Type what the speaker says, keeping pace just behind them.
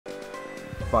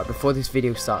Right, before this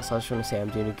video starts, I just want to say I'm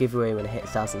doing a giveaway when I hit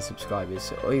 1,000 subscribers.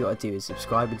 So all you gotta do is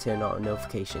subscribe and turn on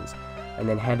notifications, and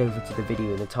then head over to the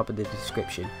video in the top of the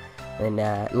description, and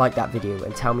like that video,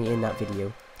 and tell me in that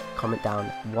video, comment down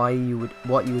what you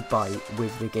would buy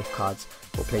with the gift cards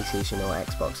for PlayStation or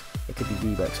Xbox. It could be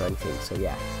V-Bucks or anything. So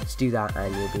yeah, just do that,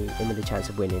 and you'll be in with a chance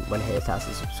of winning when I hit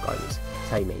 1,000 subscribers.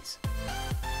 Tell your mates.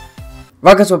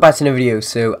 Right guys, we're back to another video.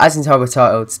 So as in the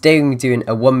title, today we're going to be doing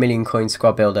a 1 million coin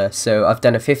squad builder. So I've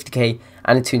done a 50k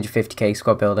and a 250k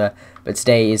squad builder, but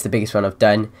today is the biggest one I've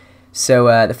done. So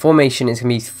the formation is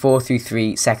going to be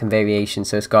 4-3-3 second variation,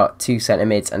 so it's got 2 centre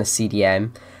mids and a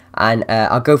CDM. And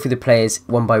I'll go through the players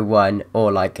one by one,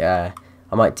 or like I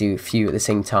might do a few at the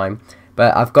same time.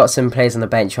 But I've got some players on the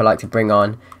bench I like to bring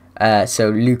on. So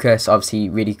Lucas, obviously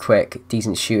really quick,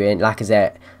 decent shooting.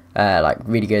 Lacazette, like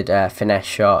really good finesse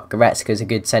shot. Goretzka's a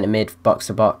good centre mid, box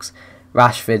to box.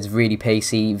 Rashford's really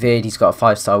pacey. Verdi's got a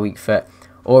 5-star weak foot.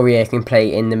 Aurier can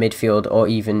play in the midfield or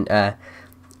even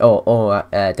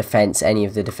defence, any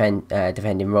of the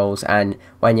defending roles. And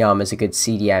Wanyama's a good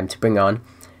CDM to bring on.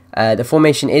 The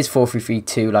formation is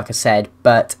 4-3-3-2, like I said,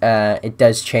 but it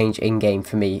does change in game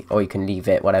for me, or you can leave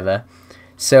it, whatever.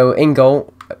 So in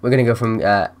goal, we're gonna go from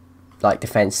like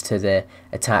defence to the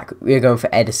attack. We're going for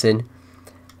Edison.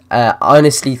 I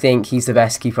honestly think he's the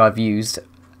best keeper I've used.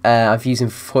 I've used him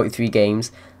for 43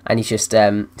 games, and he's just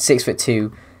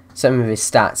 6'2". Some of his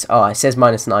stats, it says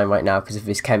 -9 right now because of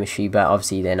his chemistry, but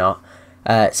obviously they're not.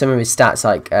 Some of his stats,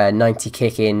 like 90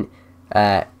 kicking,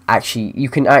 actually you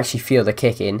can actually feel the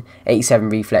kicking, 87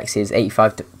 reflexes,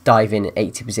 85 diving,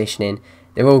 80 positioning.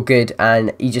 They're all good,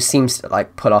 and he just seems to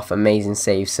like pull off amazing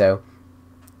saves. So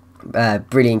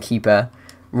brilliant keeper.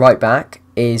 Right back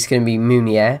is going to be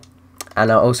Meunier. And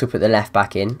I'll also put the left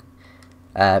back in.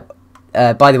 By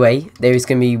the way, there is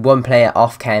going to be one player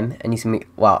off chem, and he's going to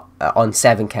be, on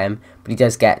 7 chem, but he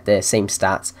does get the same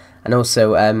stats. And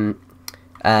also,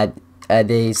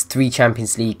 there's 3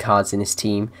 Champions League cards in this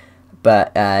team,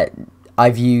 but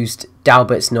I've used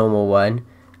Dalbert's normal one,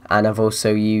 and I've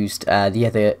also used the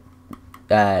other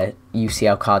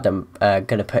UCL card I'm going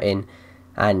to put in,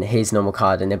 and his normal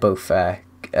card, and they're both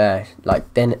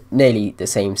like they're nearly the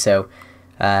same. So.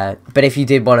 But if you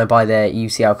did want to buy the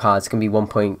UCL cards, it's going to be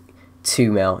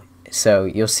 1.2 mil. So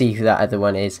you'll see who that other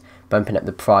one is, bumping up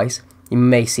the price. You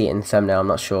may see it in the thumbnail, I'm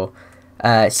not sure.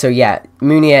 So yeah,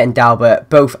 Meunier and Dalbert,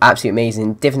 both absolutely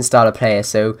amazing. Different style of player.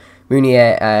 So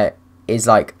Meunier is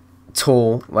like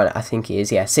tall, well I think he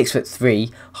is, yeah,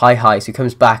 6'3", high. So he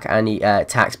comes back and he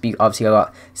attacks. Obviously I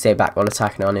got to stay back while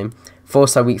attacking on him.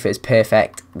 4-star weak foot is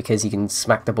perfect because he can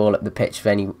smack the ball up the pitch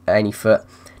with any foot.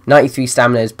 93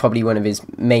 stamina is probably one of his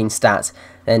main stats,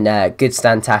 and good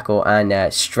stand tackle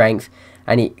and strength,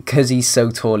 and because he's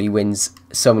so tall he wins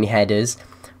so many headers.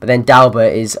 But then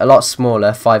Dalbert is a lot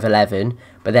smaller, 5'11",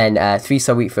 but then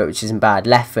 3-star weak foot, which isn't bad,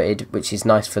 left footed, which is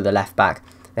nice for the left back.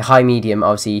 The high medium,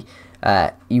 obviously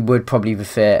you would probably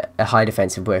prefer a high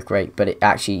defensive work rate, but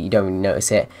actually you don't really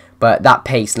notice it. But that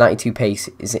pace, 92 pace,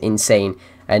 is insane,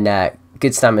 and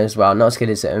good stamina as well, not as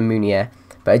good as Meunier.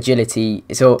 But agility,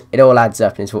 it all adds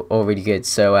up, and it's all really good.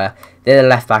 So they're the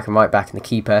left back and right back and the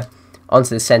keeper. Onto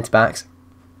the centre backs.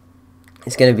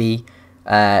 It's going to be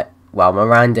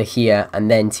Miranda here and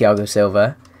then Thiago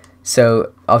Silva.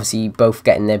 So obviously both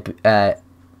getting their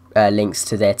links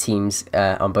to their teams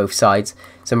on both sides.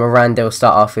 So Miranda will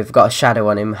start off with, got a shadow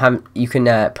on him. You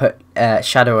can put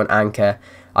shadow on anchor.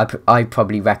 I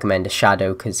probably recommend a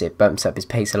shadow because it bumps up his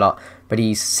pace a lot. But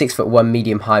he's 6'1",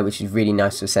 medium high, which is really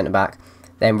nice for a centre back.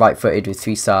 Then right-footed with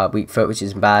 3-star weak foot, which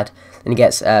isn't bad. Then he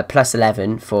gets plus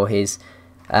 11 for his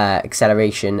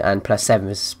acceleration and plus 7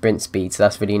 for sprint speed, so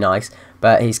that's really nice.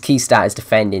 But his key stat is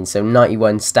defending, so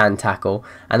 91 stand tackle,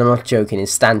 and I'm not joking,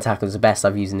 his stand tackle is the best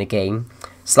I've used in the game.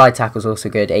 Slide tackle is also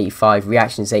good, 85,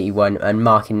 reaction is 81, and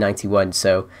marking 91,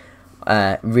 so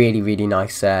really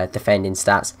nice defending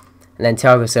stats. And then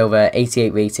Thiago Silva,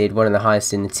 88 rated, one of the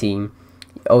highest in the team.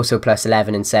 Also plus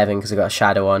 11 and 7 because I got a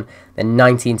shadow on. Then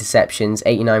 90 interceptions,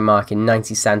 89 marking,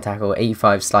 90 stand tackle,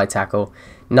 85 slide tackle,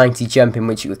 90 jumping,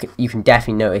 which you can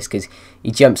definitely notice because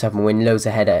he jumps up and wins loads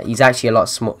of header. He's actually a lot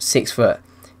small, 6 foot.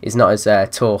 Is not as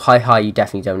tall. High, you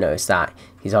definitely don't notice that.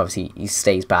 He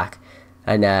stays back.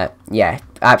 And yeah,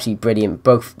 absolutely brilliant.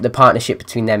 Both the partnership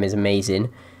between them is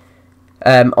amazing.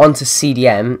 Onto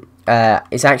CDM.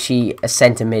 It's actually a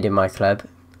centre mid in my club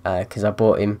because I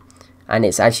bought him. And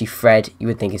it's actually Fred. You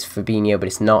would think it's Fabinho, but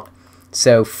it's not.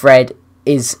 So Fred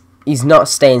he's not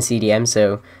staying CDM,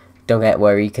 so don't get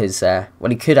worried because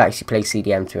he could actually play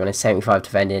CDM, to be honest. 75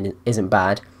 defending isn't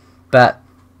bad, but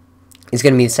he's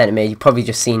going to be the centre mid. You've probably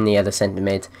just seen the other centre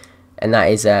mid and that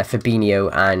is Fabinho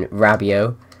and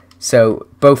Rabiot. So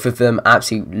both of them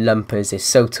absolute lumpers. They're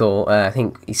so tall. I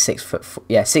think he's 6'4".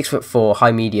 Yeah, 6'4",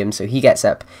 high medium. So he gets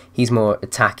up. He's more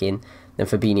attacking than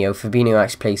Fabinho. Fabinho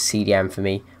actually plays CDM for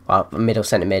me, well, middle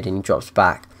centre mid, and he drops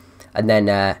back. And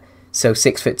then so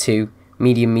 6'2",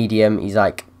 medium. He's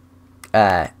like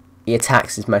he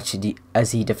attacks as much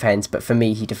as he defends, but for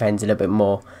me he defends a little bit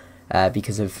more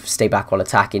because of stay back while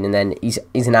attacking. And then he's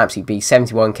an absolute beast.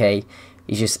 71k.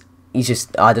 He's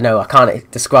just, I don't know, I can't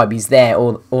describe. He's there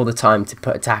all the time to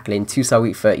put a tackle in. 2-star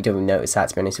weak foot, you don't even notice that,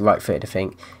 to be honest. Right footed, I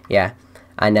think. Yeah.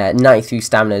 And 93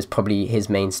 stamina is probably his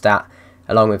main stat,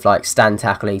 along with like stand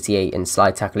tackle 88 and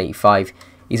slide tackle 85.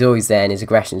 He's always there, and his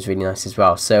aggression is really nice as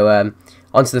well. So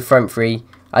onto the front three.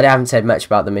 I haven't said much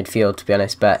about the midfield, to be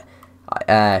honest, but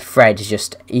Fred is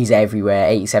just, he's everywhere.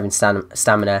 87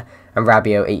 stamina, and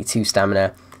Rabiot 82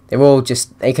 stamina. They're all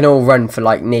just, they can all run for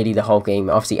like nearly the whole game.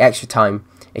 Obviously, extra time,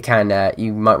 it can,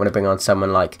 you might want to bring on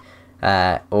someone like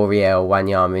Aurier or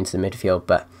Wanyama into the midfield.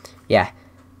 But yeah,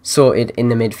 sorted in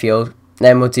the midfield.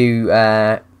 Then we'll do,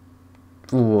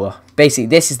 basically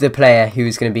this is the player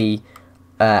who's going to be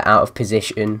out of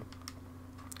position,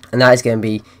 and that is going to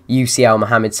be UCL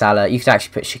Mohamed Salah. You could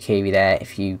actually put Shaqiri there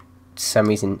if you, for some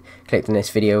reason, clicked on this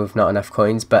video with not enough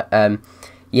coins. But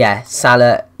yeah,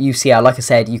 Salah, UCL, like I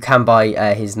said, you can buy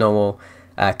his normal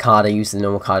card. I used the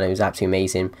normal card, and it was absolutely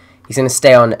amazing. He's going to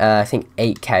stay on, I think,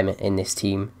 8k in this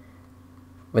team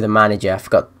with a manager.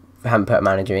 I haven't put a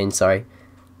manager in, sorry.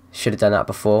 Should have done that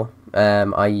before. I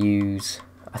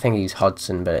think I use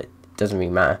Hodgson, but it doesn't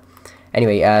really matter.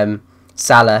 Anyway,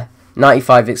 Salah,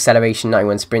 95 acceleration,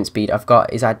 91 sprint speed. I've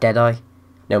got, is that Deadeye?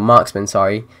 No, Marksman,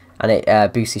 sorry. And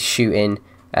it boosts his shooting,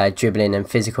 dribbling and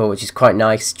physical, which is quite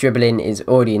nice. Dribbling is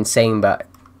already insane, but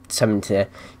something to,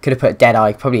 could have put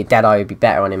Deadeye. Probably a Deadeye would be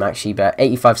better on him, actually. But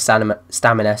 85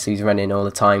 stamina, so he's running all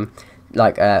the time.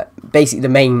 Like, basically the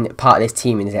main part of this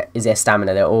team is their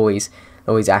stamina. They're always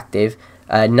active.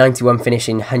 91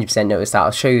 finishing, 100% notice that.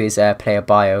 I'll show you his player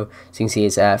bio, so you can see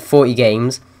his 40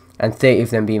 games, and 30 of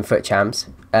them being foot champs,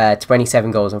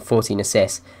 27 goals and 14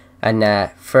 assists.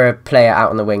 And for a player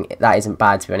out on the wing, that isn't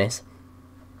bad, to be honest.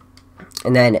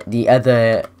 And then the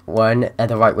other one,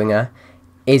 the right winger,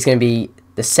 is going to be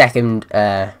the second,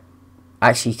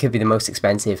 actually could be the most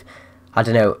expensive. I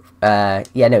don't know.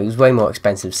 Yeah, no, he was way more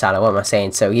expensive, Salah. What am I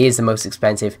saying? So he is the most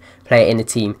expensive player in the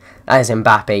team. That is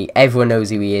Mbappe. Everyone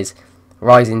knows who he is.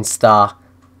 Rising star.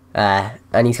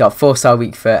 And he's got 4-star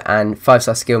weak foot and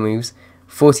 5-star skill moves.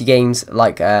 40 games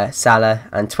like Salah,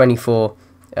 and 24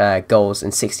 goals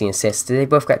and 16 assists. Did they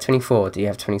both get 24? Do you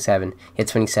have 27? He had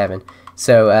 27.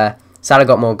 So Salah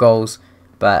got more goals,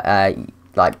 but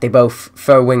like they both,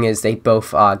 for wingers, they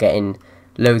both are getting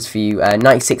loads for you.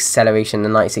 96 acceleration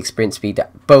and 96 sprint speed.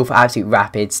 Both absolutely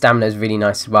rapid. Stamina is really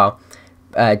nice as well.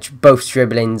 Both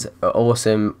dribblings are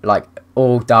awesome. Like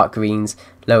all dark greens.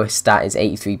 Lowest stat is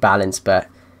 83 balance, but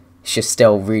it's just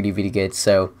still really, really good.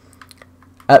 So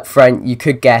up front, you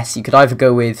could guess. You could either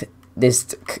go with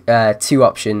this two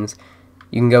options.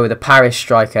 You can go with a Paris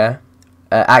striker.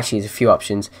 Actually, there's a few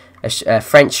options. A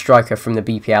French striker from the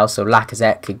BPL, so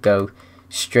Lacazette could go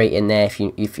straight in there if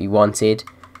you wanted,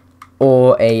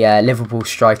 or a Liverpool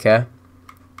striker,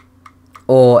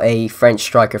 or a French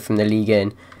striker from the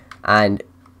Ligue 1,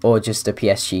 or just a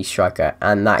PSG striker.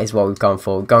 And that is what we've gone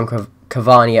for. We've gone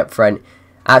Cavani up front.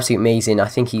 Absolutely amazing. I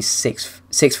think he's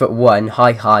 6'1",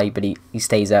 high, but he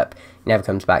stays up. He never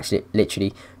comes back,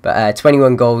 literally. But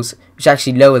 21 goals, which is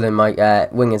actually lower than my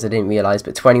wingers, I didn't realise.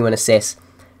 But 21 assists,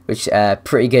 which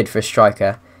pretty good for a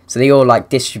striker. So they all like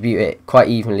distribute it quite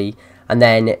evenly. And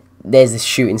then there's the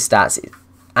shooting stats. It's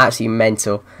absolutely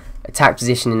mental. Attack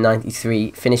position in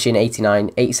 93, finishing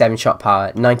 89, 87 shot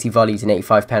power, 90 volleys and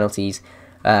 85 penalties.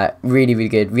 Really, really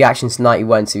good. Reactions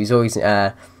 91, so he's always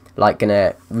like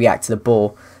gonna react to the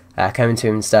ball coming to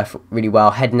him and stuff really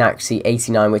well. Heading accuracy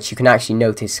 89, which you can actually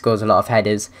notice scores a lot of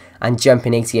headers, and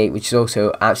jumping 88, which is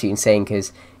also absolutely insane because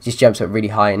it just jumps up really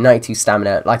high. And 92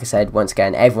 stamina. Like I said, once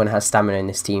again, everyone has stamina in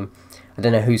this team. I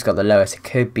don't know who's got the lowest. It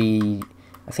could be,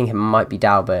 I think it might be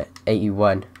Dalbert,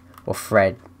 81, or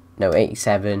Fred, no,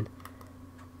 87.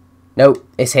 Nope,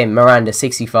 it's him, Miranda,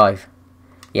 65.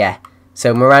 Yeah,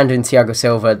 so Miranda and Thiago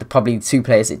Silva, probably the two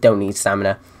players that don't need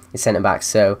stamina in centre back.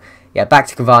 So yeah, back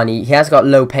to Cavani. He has got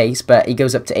low pace, but he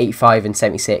goes up to 85 and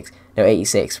 76. No,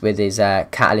 86 with his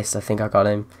Catalyst. I think I got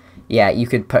him. Yeah, you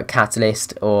could put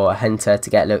Catalyst or Hunter to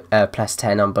get plus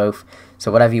 10 on both. So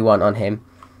whatever you want on him.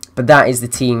 But that is the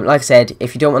team. Like I said,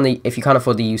 if you can't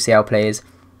afford the UCL players,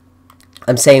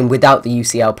 I'm saying without the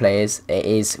UCL players, it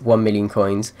is 1 million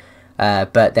coins.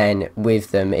 But then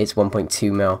with them, it's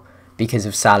 1.2 mil. because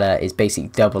of Salah is basically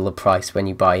double the price when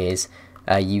you buy his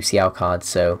UCL card,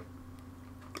 so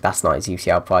that's not his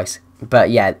UCL price. But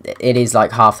yeah, it is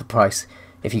like half the price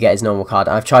if you get his normal card.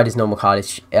 I've tried his normal card,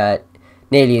 it's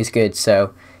nearly as good.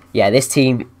 So yeah, this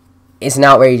team is an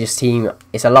outrageous team.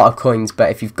 It's a lot of coins, but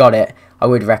if you've got it, I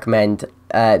would recommend.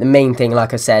 The main thing,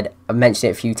 like I said, I've mentioned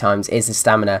it a few times, is the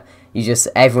stamina.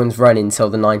 Everyone's running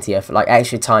until the 90th. Like,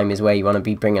 extra time is where you want to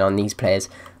be bringing on these players,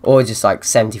 or just like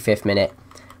 75th minute,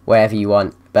 wherever you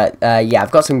want. But yeah,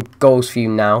 I've got some goals for you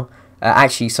now.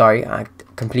 Actually, sorry, I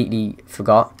completely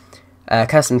forgot.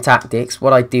 Custom tactics.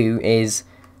 What I do is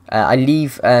I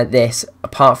leave this,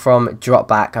 apart from drop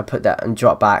back, I put that on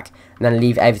drop back, and then I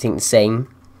leave everything the same.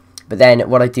 But then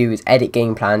what I do is edit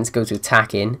game plans, go to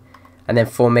attacking, and then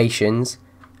formations,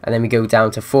 and then we go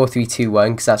down to 4-3-2-1,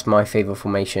 because that's my favourite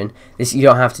formation. This, you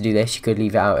don't have to do this, you could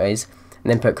leave it out as,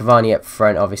 and then put Cavani up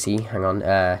front, obviously. Hang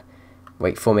on,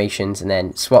 wait, formations, and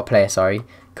then swap player, sorry.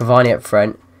 Cavani up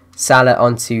front, Salah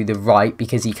onto the right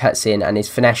because he cuts in, and his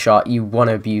finesse shot, you want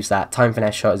to abuse that. Time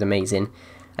finesse shot is amazing.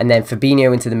 And then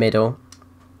Fabinho into the middle,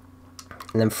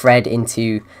 and then Fred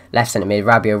into left centre mid,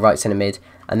 Rabiot right centre mid,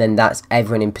 and then that's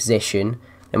everyone in position.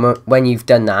 And when you've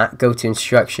done that, go to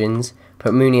instructions,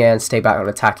 put Munier and stay back while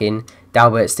attacking,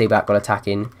 Dalbert stay back while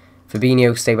attacking,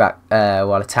 Fabinho stay back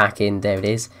while attacking, there it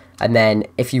is. And then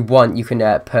if you want, you can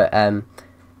put,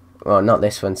 well, not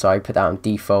this one, sorry, put that on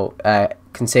default,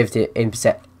 conservative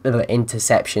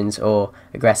interceptions or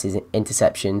aggressive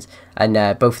interceptions, and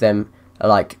both of them are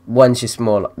like, one's just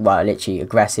more, well, literally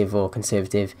aggressive or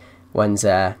conservative, one's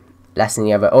less than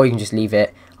the other, or you can just leave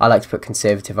it. I like to put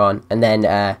conservative on, and then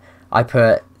I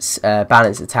put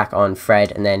balanced attack on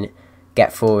Fred, and then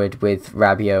get forward with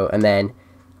Rabiot, and then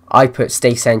I put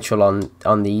stay central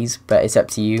on these, but it's up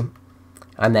to you.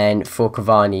 And then for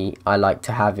Cavani, I like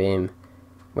to have him,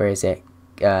 where is it,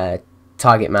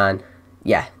 target man.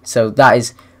 Yeah, so that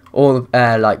is all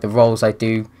like the roles I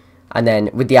do. And then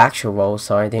with the actual roles,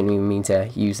 sorry, I didn't even mean to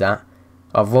use that.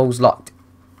 Oh, roles locked.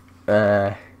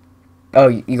 Oh,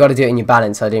 you got to do it in your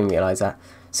balance, I didn't realise that.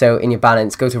 So in your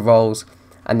balance, go to roles,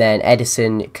 and then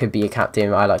Edison could be a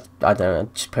captain. I don't know,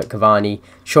 just put Cavani.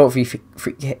 Short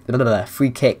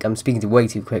free kick, I'm speaking way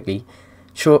too quickly.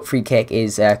 Short free kick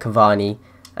is Cavani,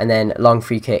 and then long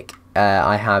free kick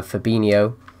I have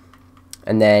Fabinho,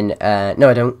 and then no,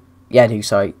 I don't. Yeah, I do.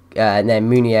 Sorry. And then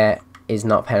Munier is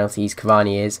not penalties.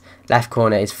 Cavani is. Left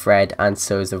corner is Fred, and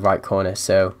so is the right corner.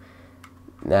 So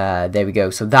there we go.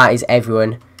 So that is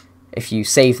everyone. If you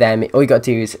save them, all you got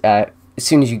to do is as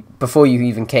soon as before you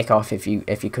even kick off, if you're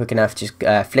quick enough, just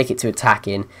flick it to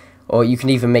attacking, or you can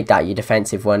even make that your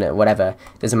defensive one or whatever.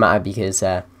 Doesn't matter, because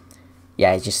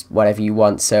yeah, just whatever you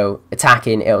want. So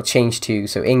attacking, it'll change to,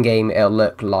 so in game it'll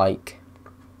look like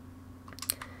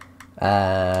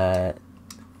that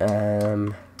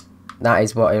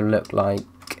is what it'll look like.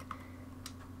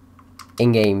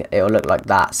 In game it'll look like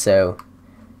that. So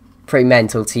pretty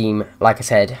mental team. Like I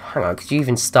said, hang on, could you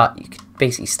even start? You could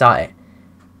basically start it.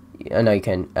 I know you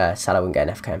can. Salah wouldn't get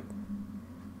an FKM.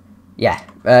 Yeah,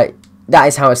 that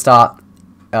is how I start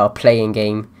playing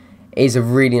game. It is a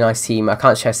really nice team. I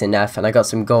can't stress it enough. And I got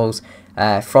some goals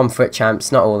from Foot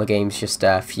Champs. Not all the games, just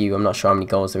a few. I'm not sure how many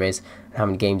goals there is and how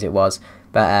many games it was.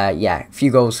 But yeah, a few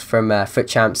goals from Foot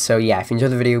Champs. So yeah, if you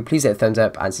enjoyed the video, please hit a thumbs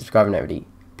up and subscribe and everybody.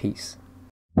 Peace.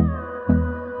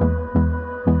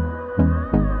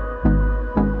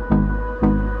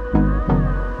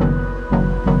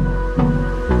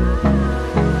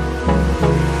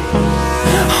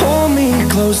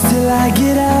 Close till I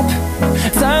get up.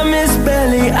 Time is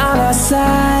barely on our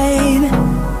side.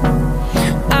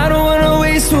 I don't wanna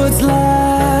waste what's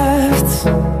left.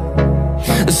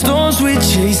 The storms we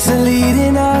chase are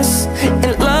leading us,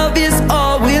 and love is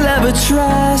all we'll ever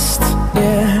trust.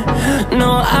 Yeah,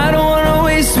 no, I don't wanna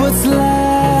waste what's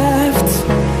left.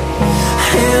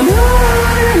 And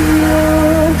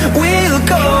on we'll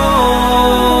go,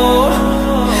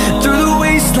 through the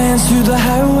wastelands, through the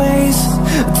highways,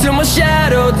 till my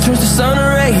shadow turns to sun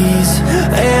rays.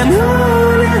 And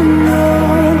on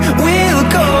we'll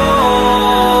go,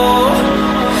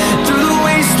 through the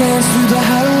wastelands, through the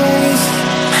highways,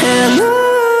 and on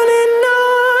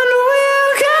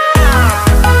we'll go.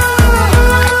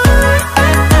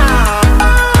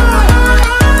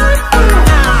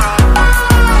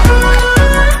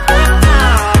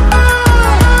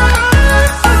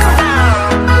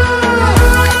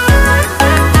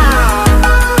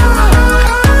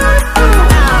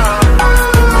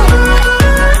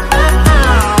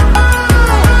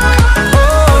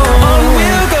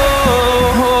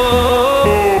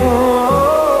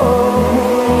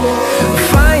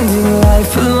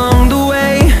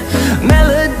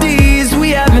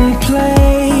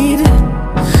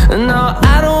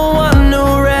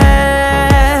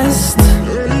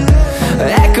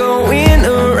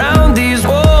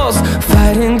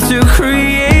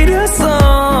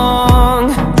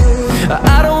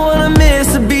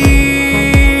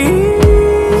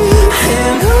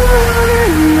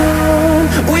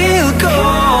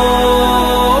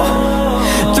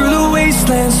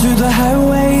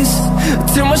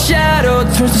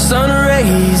 sun